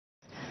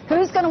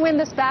going to win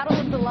this battle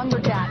with the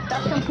lumberjacks.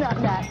 That's coming up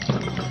next.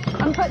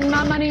 I'm putting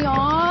my money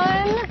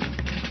on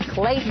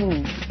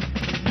Clayton.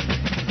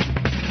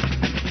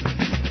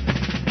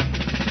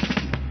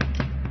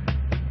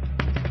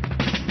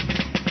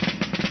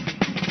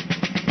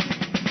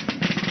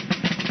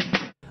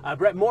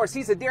 Brett Morse,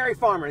 he's a dairy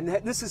farmer, and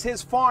this is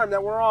his farm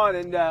that we're on.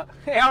 And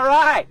hey, all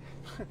right,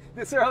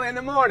 this early in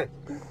the morning.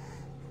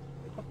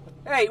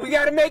 Hey, we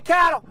got to make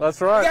cattle. That's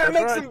right. We got to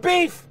make some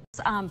beef.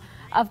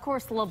 Of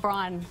course,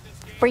 LeBron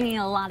bringing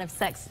a lot of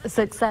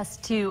success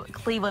to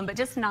Cleveland, but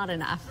just not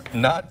enough.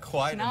 Not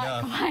quite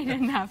enough. Not quite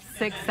enough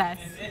success.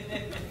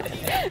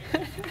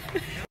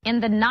 In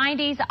the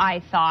 90s, I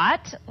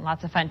thought,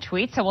 lots of fun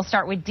tweets. So we'll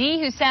start with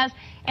D, who says,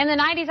 in the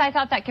 90s, I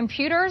thought that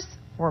computers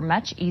were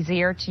much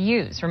easier to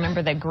use.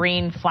 Remember the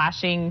green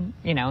flashing,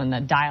 you know, in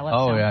the dial-up?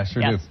 Oh, yeah,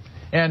 sure do.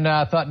 And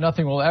I thought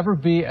nothing will ever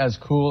be as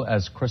cool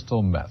as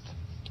crystal meth.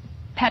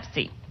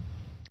 Pepsi.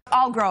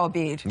 I'll grow a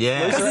bead.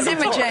 Yeah. Because it's in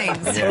my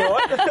jeans. Yeah.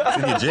 What? It's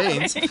in your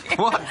jeans?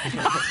 What?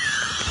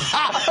 I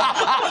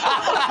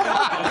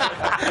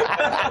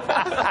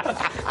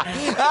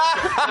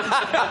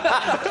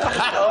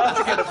want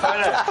to get a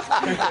photo.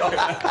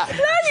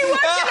 No, you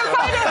weren't going to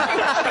find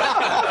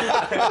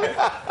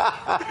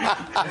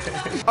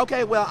it.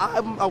 Okay, well,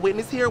 I'm a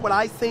witness here. What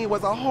I seen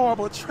was a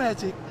horrible,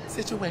 tragic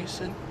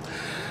situation.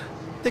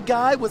 The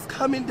guy was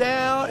coming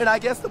down, and I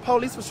guess the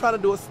police was trying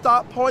to do a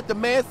stop point. The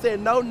man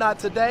said, no, not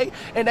today,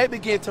 and they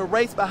began to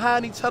race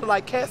behind each other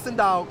like cats and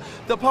dogs.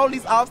 The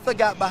police officer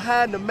got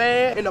behind the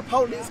man, and the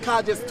police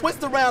car just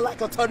twisted around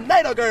like a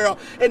tornado, girl,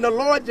 and the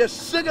Lord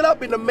just shook it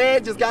up, and the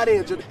man just got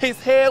injured. His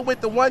head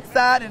went to one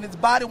side, and his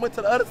body went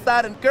to the other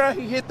side, and girl,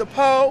 he hit the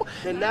pole,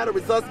 and now the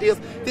result is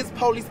this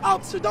police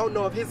officer don't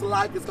know if his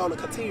life is going to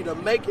continue to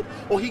make it,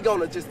 or he going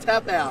to just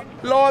tap out.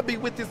 Lord be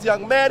with this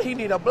young man. He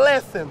need a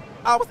blessing.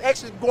 I was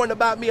actually going to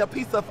buy me a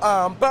piece of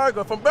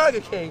burger from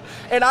Burger King,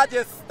 and I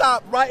just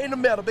stopped right in the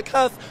middle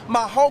because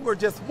my hunger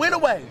just went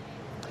away.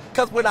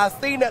 Because when I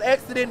seen that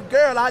accident,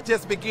 girl, I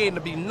just began to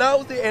be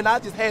nosy, and I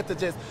just had to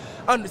just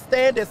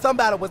understand that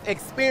somebody was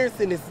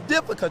experiencing this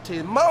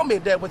difficulty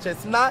moment that was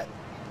just not,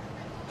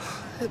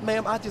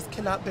 ma'am, I just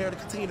cannot bear to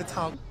continue to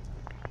talk.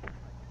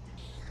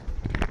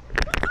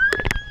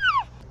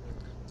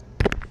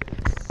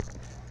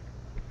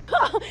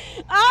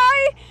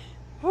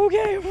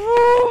 Okay.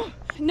 Woo.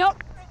 No.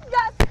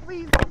 Yes,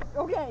 please.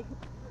 Okay.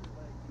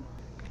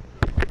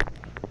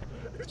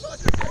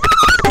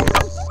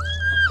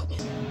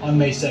 On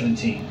May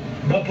 17.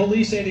 But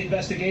police say the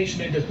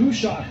investigation into who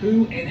shot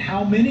who and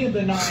how many of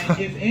the 9,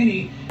 if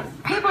any.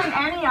 People in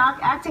Antioch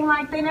acting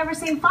like they never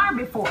seen fire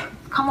before.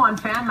 Come on,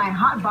 fam, my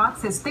hot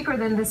box is thicker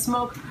than the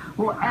smoke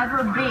will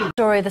ever be.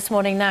 Story this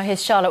morning. Now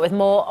here's Charlotte with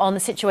more on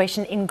the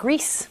situation in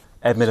Greece.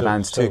 Ed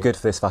Miliband's too good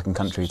for this fucking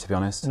country, to be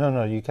honest.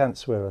 No, you can't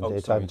swear on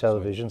daytime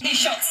television. He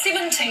shot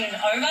 17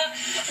 over,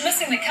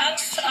 missing the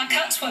cuts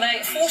with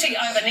a 40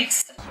 over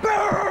next.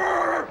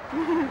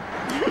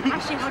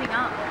 Actually holding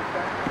up.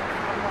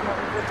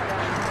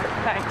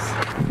 Thanks.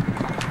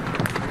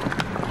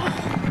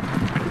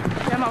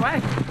 Get my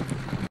way.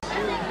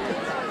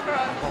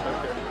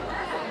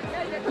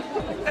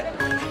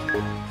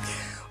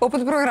 Op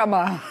het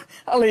programma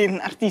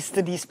alleen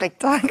artiesten die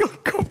spektakel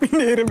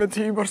combineren met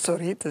humor.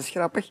 Sorry, het is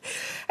grappig.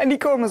 En die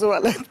komen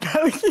zowel uit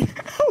België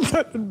als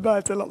uit het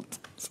buitenland.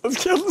 Zoals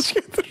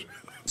Gelderschutter.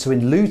 So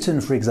in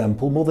Luton, for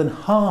example, more than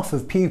half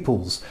of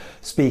pupils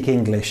speak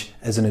English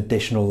as an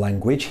additional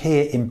language.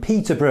 Here in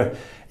Peterborough,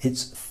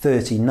 it's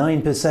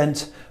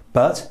 39%,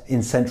 but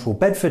in central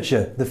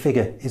Bedfordshire, the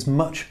figure is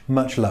much,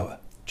 much lower.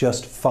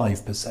 Just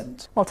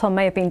 5%. Well, Tom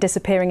may have been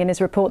disappearing in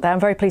his report there. I'm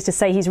very pleased to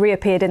say he's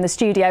reappeared in the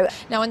studio.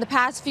 Now, in the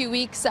past few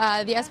weeks,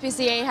 the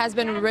SPCA has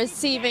been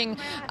receiving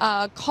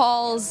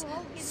calls.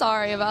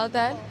 Sorry about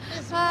that.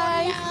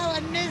 Hi.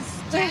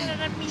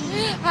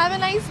 Have a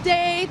nice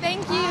day.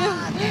 Thank you.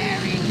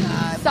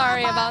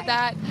 Sorry about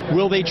that.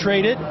 Will they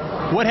trade it?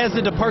 What has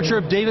the departure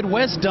of David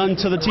West done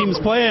to the team's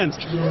plans?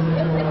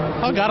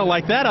 Oh, gotta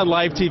like that on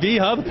live TV,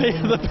 huh?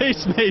 The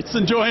Pacemates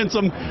enjoying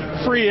some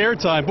free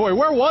airtime. Boy,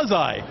 where was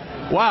I?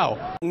 Wow.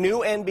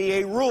 New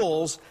NBA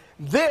rules.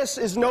 This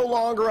is no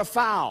longer a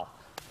foul.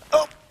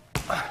 Oh,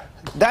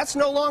 that's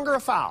no longer a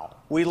foul.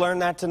 We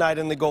learned that tonight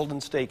in the Golden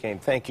State game.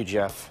 Thank you,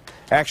 Jeff.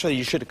 Actually,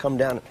 you should have come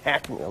down and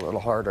hacked me a little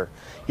harder.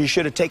 You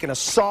should have taken a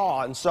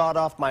saw and sawed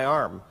off my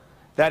arm.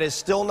 That is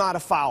still not a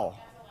foul.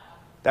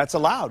 That's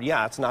allowed.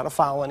 Yeah, it's not a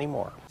foul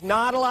anymore.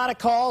 Not a lot of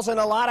calls and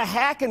a lot of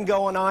hacking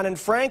going on, and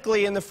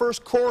frankly, in the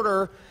first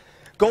quarter,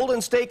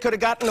 Golden State could have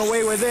gotten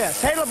away with this.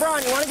 Hey,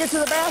 LeBron, you want to get to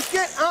the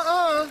basket?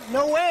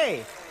 No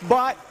way.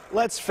 But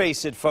let's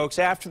face it, folks,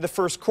 after the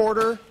first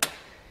quarter,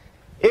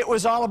 it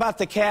was all about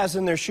the Cavs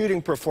and their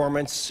shooting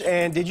performance.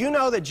 And did you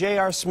know that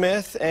J.R.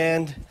 Smith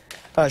and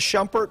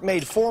Shumpert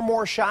made 4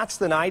 more shots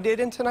than I did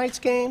in tonight's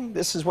game?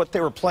 This is what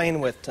they were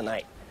playing with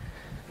tonight.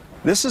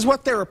 This is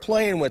what they were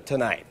playing with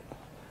tonight.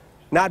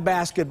 Not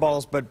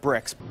basketballs, but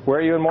bricks. Where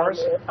are you in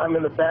Morris? I'm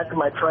in the back of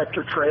my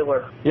tractor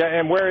trailer. Yeah,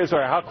 and where is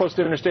there? How close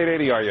to Interstate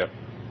 80 are you?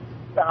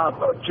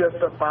 Just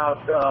about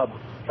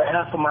A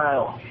half a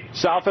mile.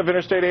 South of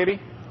Interstate 80?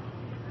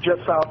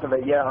 Just south of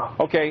it, yeah.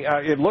 Okay,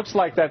 it looks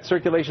like that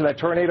circulation, that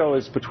tornado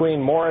is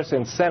between Morris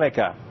and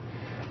Seneca.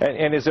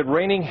 And is it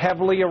raining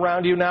heavily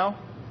around you now?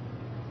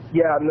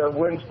 Yeah, and the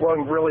wind's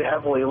blowing really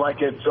heavily,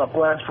 like it's a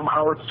blast from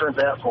Howard Stern's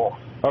asshole.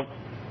 Oh.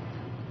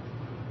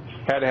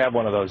 Had to have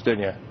one of those,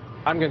 didn't you?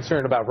 I'm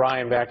concerned about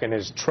Ryan back in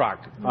his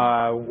truck.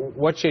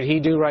 What should he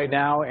do right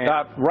now?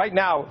 Right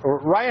now,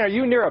 Ryan, are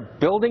you near a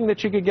building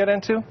that you could get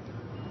into?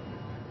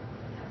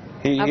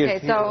 He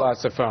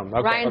lost the phone.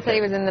 Okay, Ryan said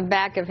he was in the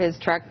back of his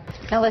truck.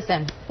 Now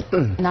listen,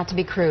 not to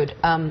be crude,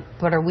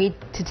 but are we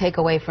to take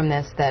away from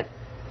this that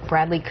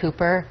Bradley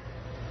Cooper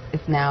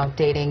is now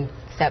dating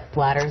Sepp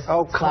Blatter's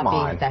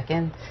sloppy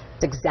second?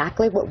 That's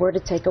exactly what we're to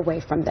take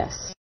away from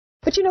this.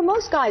 But you know,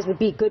 most guys would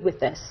be good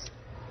with this.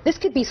 This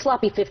could be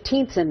sloppy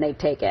 15ths and they'd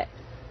take it.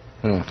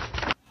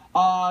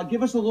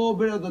 Give us a little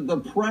bit of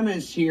the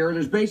premise here.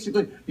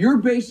 You're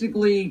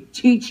basically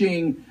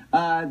teaching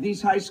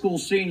these high school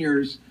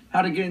seniors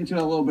how to get into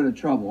a little bit of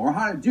trouble, or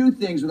how to do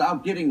things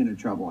without getting into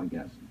trouble, I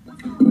guess.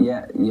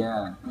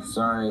 Yeah.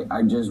 Sorry,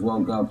 I just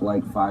woke up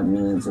like 5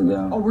 minutes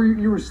ago. Oh,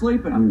 you were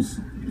sleeping?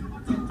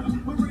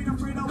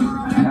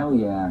 Hell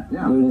yeah.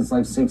 Dude, it's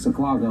like 6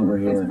 o'clock over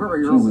here. It's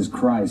very early. Jesus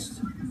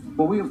Christ.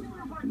 Well, we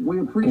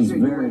appreciate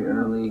It's very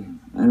early,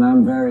 and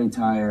I'm very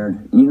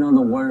tired. You know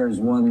the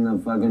Warriors won the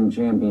fucking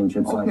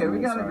championships last night. Okay, we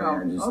gotta go.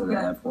 I just said the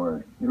F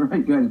word. You're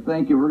right, good.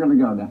 Thank you. We're gonna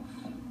go now.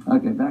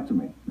 Okay, back to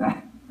me.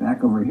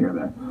 Back over here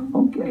there.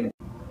 Okay.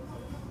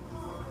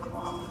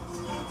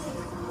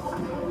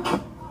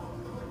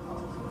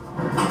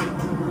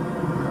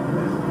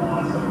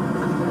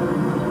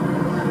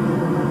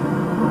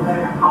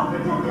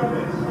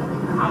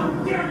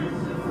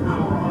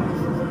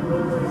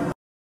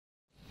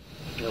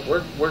 Yeah,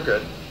 we're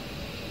good.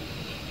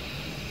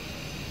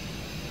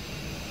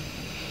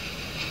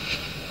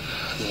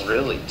 I'm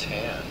really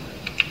tan.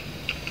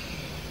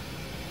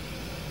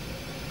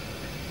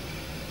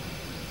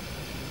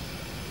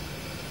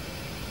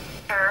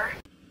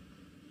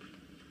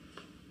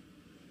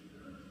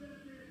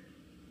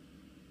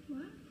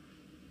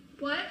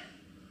 What?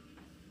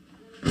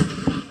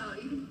 Oh,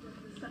 you can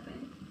just step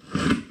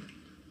in.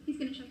 He's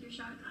gonna check your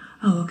shot.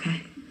 Oh,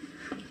 okay.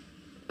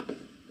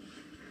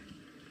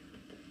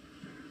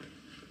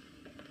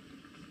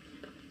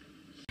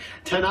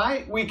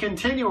 Tonight, we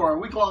continue our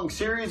week-long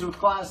series with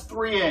Class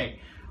 3A.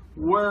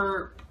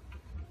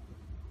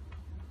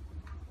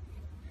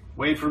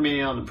 Wait for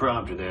me on the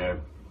prompter there.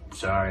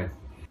 Sorry.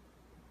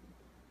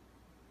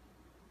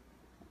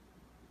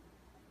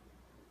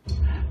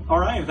 All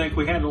right, I think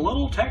we had a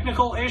little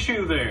technical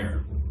issue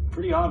there.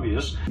 Pretty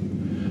obvious.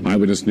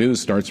 Eyewitness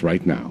News starts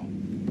right now.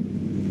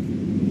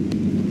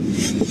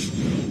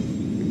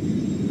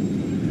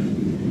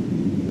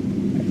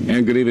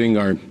 And good evening.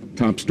 Our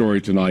top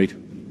story tonight.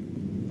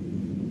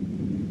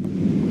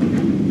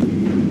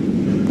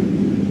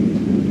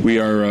 We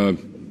are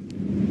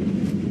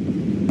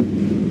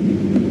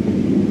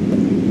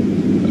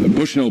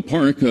Bushnell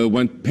Park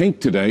went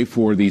pink today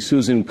for the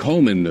Susan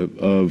Komen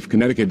of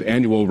Connecticut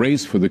annual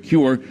race for the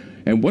cure,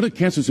 and what a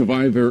cancer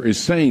survivor is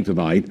saying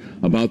tonight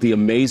about the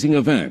amazing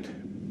event.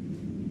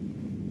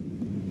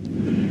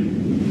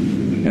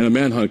 And a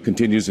manhunt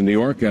continues in New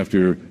York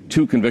after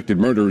 2 convicted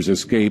murderers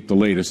escaped. The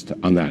latest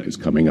on that is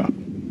coming up.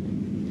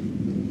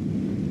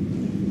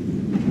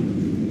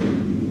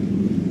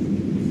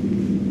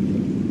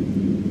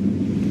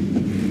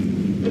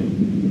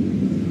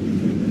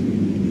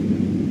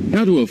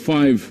 Now to a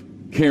 5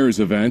 Cares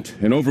event,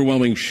 an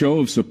overwhelming show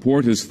of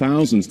support as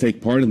thousands take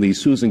part in the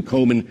Susan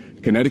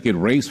Komen Connecticut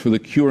race for the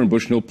cure in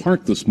Bushnell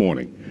Park this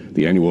morning.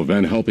 The annual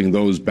event helping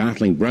those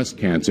battling breast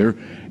cancer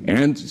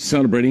and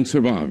celebrating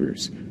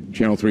survivors.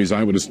 Channel 3's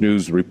Eyewitness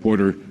News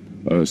reporter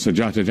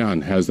Sajata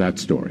Jan has that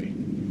story.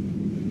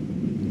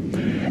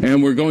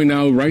 And we're going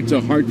now right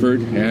to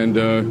Hartford,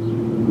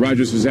 and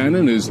Roger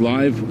Susannon is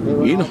live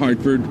in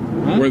Hartford,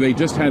 where they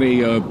just had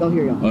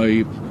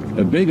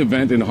a big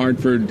event in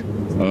Hartford.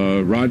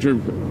 Roger,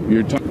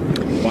 you're talking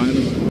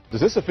violence.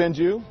 Does this offend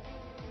you?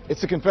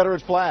 It's a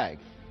Confederate flag.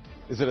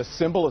 Is it a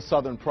symbol of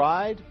Southern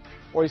pride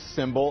or a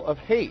symbol of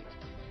hate?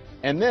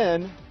 And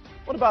then,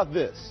 what about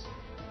this?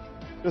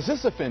 Does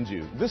this offend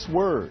you? This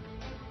word.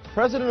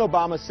 President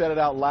Obama said it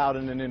out loud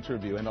in an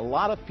interview, and a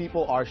lot of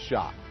people are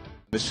shocked.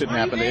 This shouldn't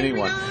happen to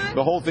anyone.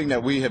 The whole thing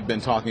that we have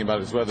been talking about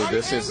is whether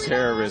this is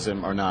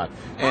terrorism or not.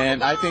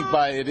 And I think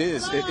it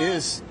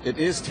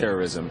is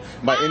terrorism.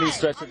 By any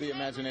stretch of the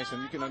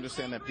imagination, you can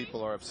understand that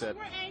people are upset.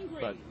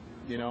 But,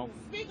 you know,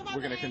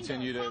 we're going to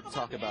continue to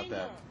talk about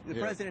that. The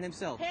president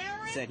himself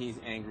said he's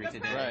angry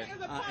today.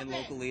 Right. And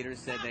local leaders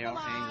said they are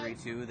angry,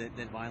 too,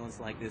 that violence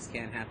like this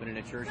can't happen in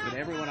a church. But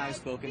everyone I've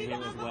spoken to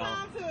as well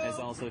has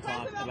also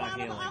talked about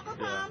healing.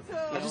 Yeah.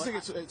 I just think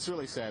it's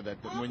really sad that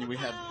when we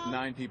have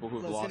 9 people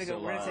who've lost their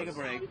lives. We're going to take a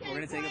break. We're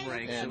going to take a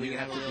break. And so we you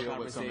can have to deal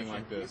with something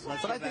like this.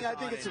 But I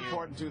think it's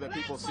important, too, that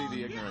people see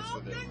the ignorance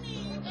with it.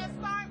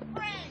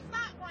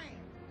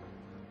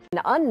 An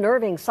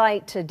unnerving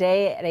sight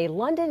today at a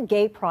London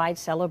gay pride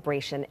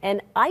celebration, an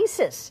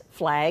ISIS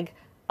flag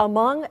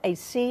among a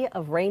sea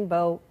of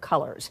rainbow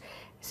colors.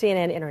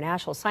 CNN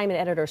International assignment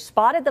editor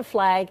spotted the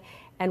flag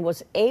and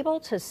was able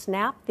to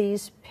snap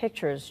these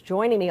pictures.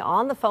 Joining me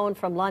on the phone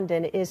from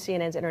London is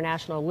CNN's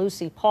international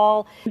Lucy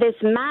Paul. This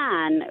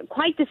man,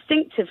 quite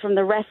distinctive from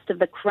the rest of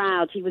the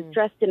crowd, he was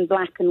dressed in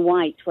black and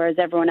white, whereas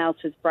everyone else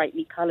was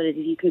brightly colored, as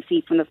you can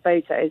see from the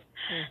photos.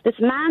 This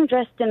man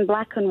dressed in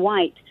black and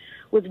white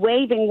was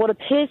waving what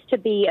appears to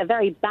be a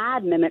very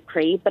bad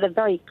mimicry, but a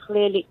very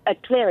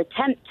clear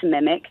attempt to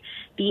mimic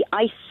the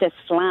ISIS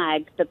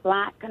flag, the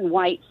black and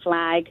white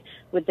flag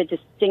with the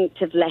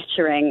distinctive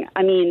lettering.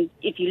 I mean,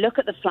 if you look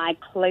at the flag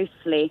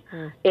closely,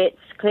 it's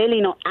clearly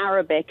not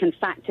Arabic. In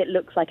fact, it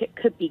looks like it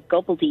could be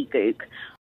gobbledygook.